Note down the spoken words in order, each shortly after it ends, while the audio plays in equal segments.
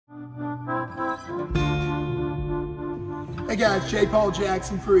Hey guys, J. Paul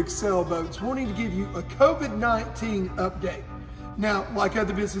Jackson for ExcelBoats, wanting to give you a COVID-19 update. Now, like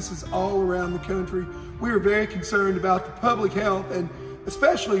other businesses all around the country, we are very concerned about the public health and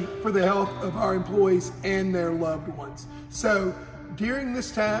especially for the health of our employees and their loved ones. So during this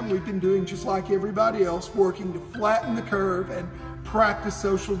time, we've been doing just like everybody else, working to flatten the curve and practice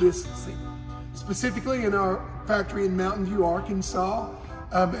social distancing. Specifically in our factory in Mountain View, Arkansas,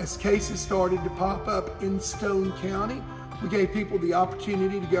 as cases started to pop up in Stone County, we gave people the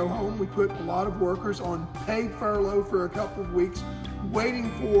opportunity to go home. We put a lot of workers on paid furlough for a couple of weeks,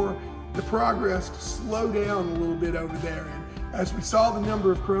 waiting for the progress to slow down a little bit over there. And as we saw the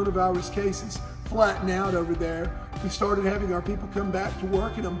number of coronavirus cases flatten out over there, we started having our people come back to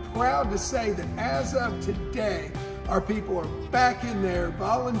work. And I'm proud to say that as of today, our people are back in there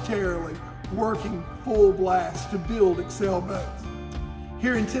voluntarily working full blast to build ExcelBoats.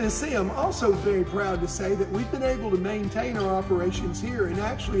 Here in Tennessee, I'm also very proud to say that we've been able to maintain our operations here and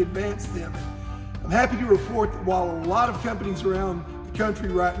actually advance them. I'm happy to report that while a lot of companies around the country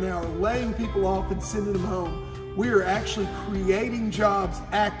right now are laying people off and sending them home, we are actually creating jobs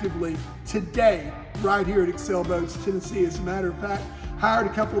actively today right here at ExcelBoats, Tennessee. As a matter of fact, hired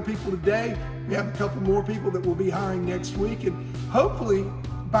a couple of people today. We have a couple more people that we'll be hiring next week, and hopefully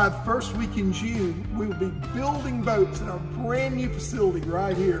by the first week in June, we will be building boats in our brand new facility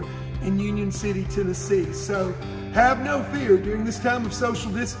right here in Union City, Tennessee. So have no fear during this time of social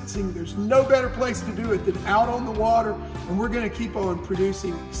distancing. There's no better place to do it than out on the water, and we're gonna keep on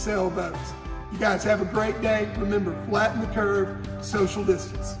producing ExcelBoats. You guys have a great day. Remember, flatten the curve, social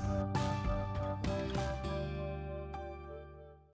distance.